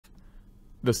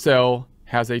the cell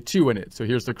has a 2 in it. So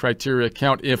here's the criteria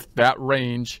count if that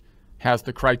range has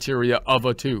the criteria of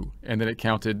a 2. And then it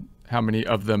counted how many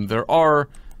of them there are.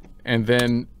 And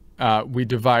then we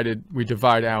divide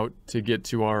out to get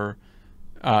to our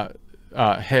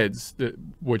heads,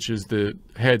 which is the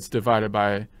heads divided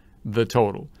by the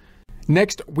total.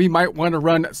 Next, we might want to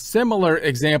run similar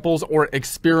examples or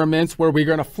experiments where we're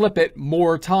going to flip it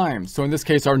more times. So in this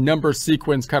case, our number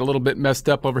sequence got a little bit messed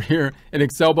up over here in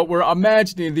Excel, but we're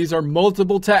imagining these are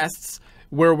multiple tests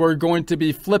where we're going to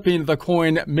be flipping the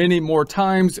coin many more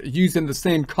times using the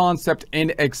same concept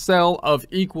in Excel of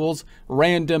equals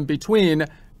random between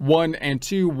 1 and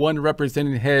 2, 1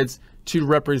 representing heads, 2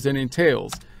 representing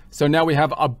tails. So now we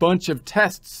have a bunch of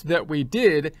tests that we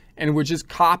did, and we just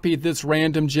copied this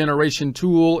random generation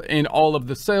tool in all of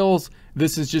the cells.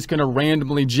 This is just going to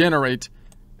randomly generate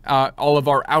all of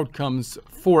our outcomes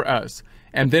for us.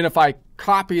 And then if I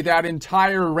copy that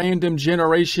entire random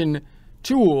generation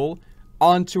tool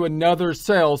onto another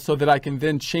cell so that I can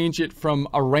then change it from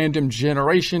a random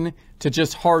generation to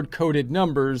just hard-coded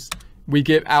numbers, we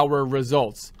get our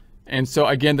results. And so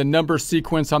again, the number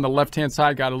sequence on the left-hand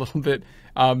side got a little bit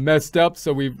messed up.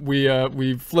 So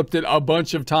we flipped it a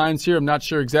bunch of times here. I'm not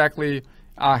sure exactly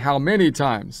how many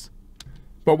times,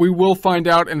 but we will find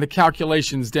out in the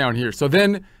calculations down here. So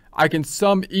then I can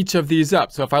sum each of these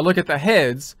up. So if I look at the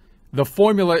heads, the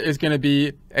formula is going to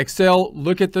be Excel,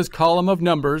 look at this column of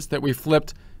numbers that we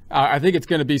flipped. I think it's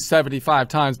going to be 75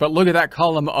 times, but look at that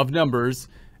column of numbers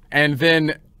and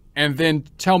then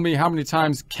tell me how many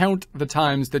times, count the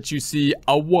times that you see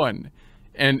a 1.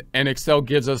 And Excel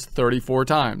gives us 34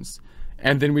 times.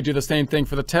 And then we do the same thing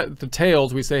for the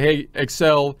tails. We say, hey,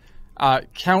 Excel,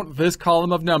 count this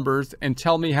column of numbers and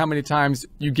tell me how many times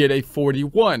you get a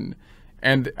 41.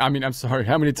 And I'm sorry,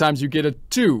 how many times you get a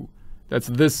 2. That's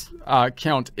this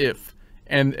count if.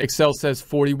 And Excel says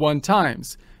 41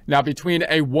 times. Now between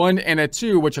a 1 and a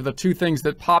 2, which are the two things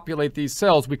that populate these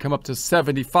cells, we come up to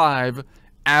 75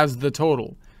 as the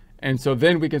total. And so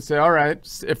then we can say, all right,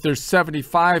 if there's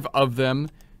 75 of them,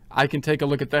 I can take a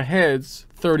look at the heads,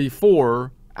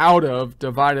 34 out of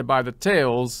divided by the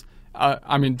tails,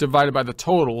 divided by the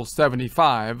total,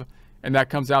 75, and that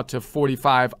comes out to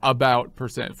 45 about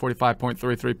percent,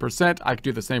 45.33%. I could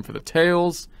do the same for the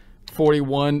tails,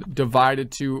 41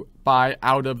 divided by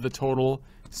out of the total,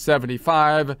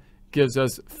 75 gives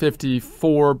us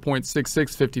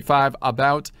 54.66, 55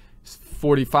 about.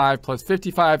 45 plus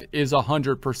 55 is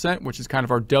 100%, which is kind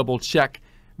of our double check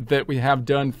that we have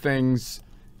done things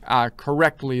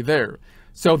correctly there.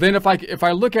 So then if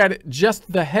I look at it,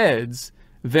 just the heads,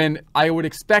 then I would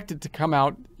expect it to come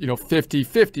out,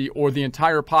 50-50, or the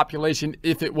entire population,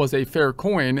 if it was a fair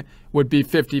coin, would be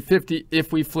 50-50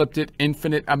 if we flipped it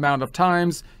infinite amount of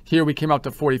times. Here we came out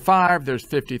to 45, there's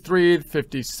 53,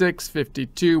 56,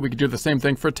 52. We could do the same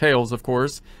thing for tails, of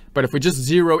course. But if we just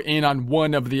zero in on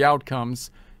one of the outcomes,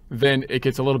 then it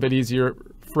gets a little bit easier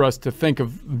for us to think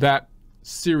of that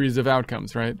series of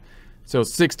outcomes, right? So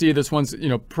 60, this one's,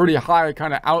 pretty high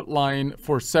kind of outline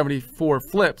for 74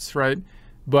 flips, right?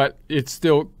 But it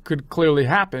still could clearly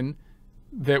happen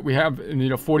that we have,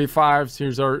 45s,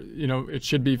 here's our, it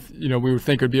should be, we would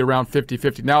think it would be around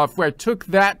 50-50. Now, if I took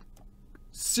that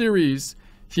series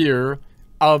here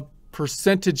of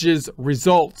percentages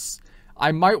results,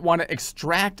 I might want to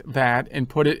extract that and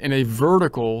put it in a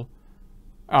vertical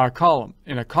column,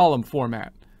 in a column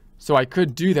format. So I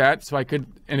could do that. So I could,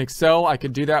 in Excel, I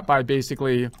could do that by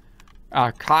basically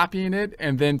copying it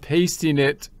and then pasting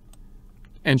it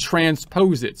and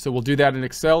transpose it. So we'll do that in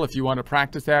Excel if you want to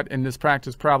practice that in this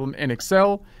practice problem in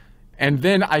Excel. And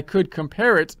then I could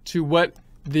compare it to what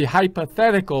the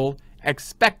hypothetical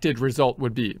expected result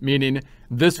would be, meaning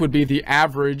this would be the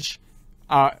average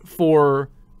for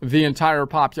the entire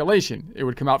population. It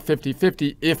would come out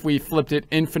 50-50 if we flipped it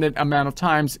infinite amount of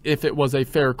times, if it was a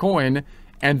fair coin.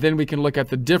 And then we can look at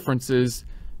the differences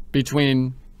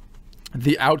between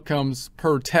the outcomes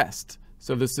per test.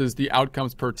 So this is the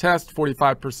outcomes per test,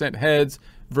 45% heads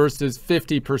versus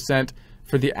 50%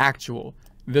 for the actual.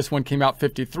 This one came out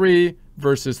 53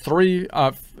 versus 3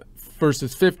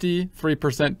 versus 50,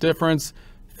 3% difference,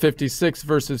 56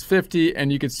 versus 50.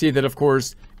 And you can see that, of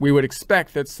course, we would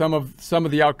expect that some of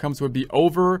the outcomes would be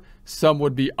over, some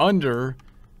would be under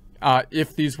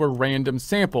if these were random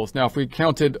samples. Now, if we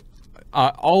counted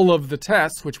all of the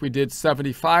tests, which we did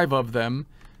 75 of them,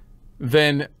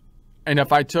 then, and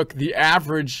if I took the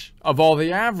average of all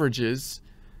the averages,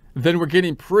 then we're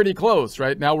getting pretty close,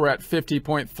 right? Now we're at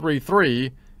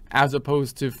 50.33 as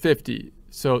opposed to 50.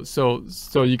 So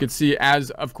you could see,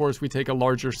 as of course we take a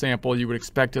larger sample, you would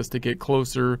expect us to get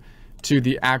closer to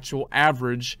the actual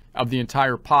average of the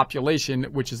entire population,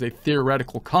 which is a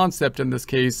theoretical concept in this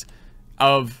case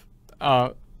of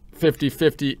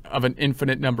 50-50 of an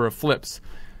infinite number of flips.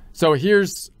 So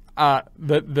here's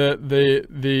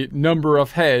the number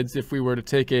of heads if we were to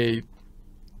take a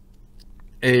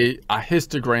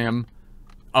histogram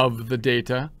of the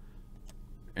data.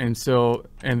 And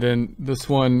then this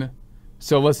one,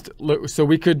 so let's look, so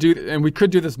we could do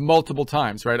this multiple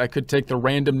times, right? I could take the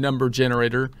random number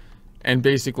generator and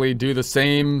basically do the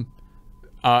same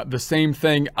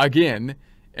thing again,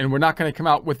 and we're not going to come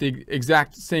out with the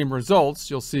exact same results.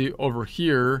 You'll see over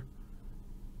here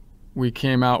we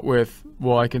came out with,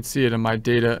 well, I can see it in my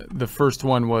data. The first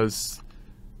one was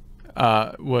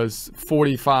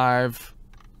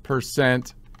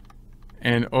 45%,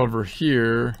 and over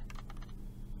here,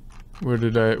 where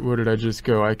did I just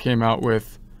go? I came out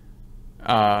with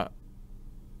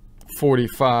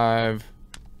 45.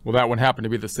 Well, that one happened to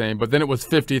be the same, but then it was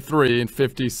 53 and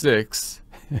 56.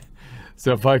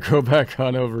 So if I go back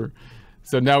on over,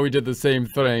 so now we did the same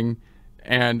thing,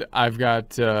 and I've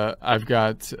got the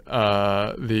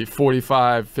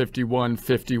 45, 51,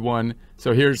 51.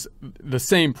 So here's the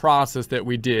same process that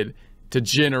we did to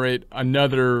generate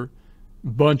another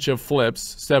bunch of flips,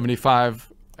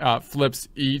 75 flips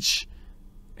each,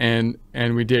 and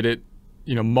we did it,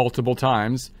 multiple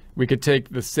times. We could take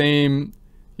the same,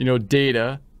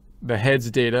 data, the heads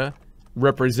data,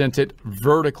 represent it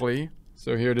vertically.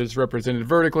 So here it is represented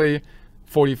vertically,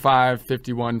 45,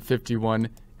 51, 51,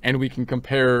 and we can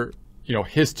compare,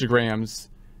 histograms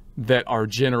that are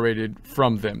generated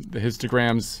from them. The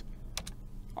histograms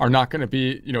are not going to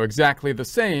be, exactly the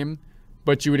same,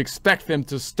 but you would expect them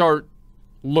to start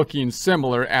looking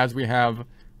similar as we have,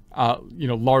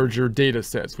 larger data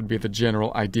sets would be the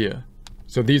general idea.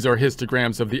 So these are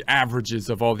histograms of the averages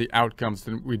of all the outcomes.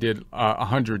 And we did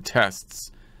 100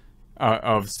 tests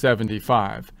of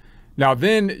 75. Now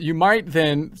then you might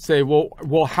then say,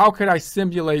 well, how could I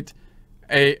simulate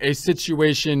a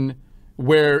situation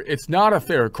where it's not a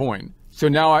fair coin? So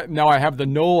now I have the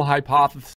null hypothesis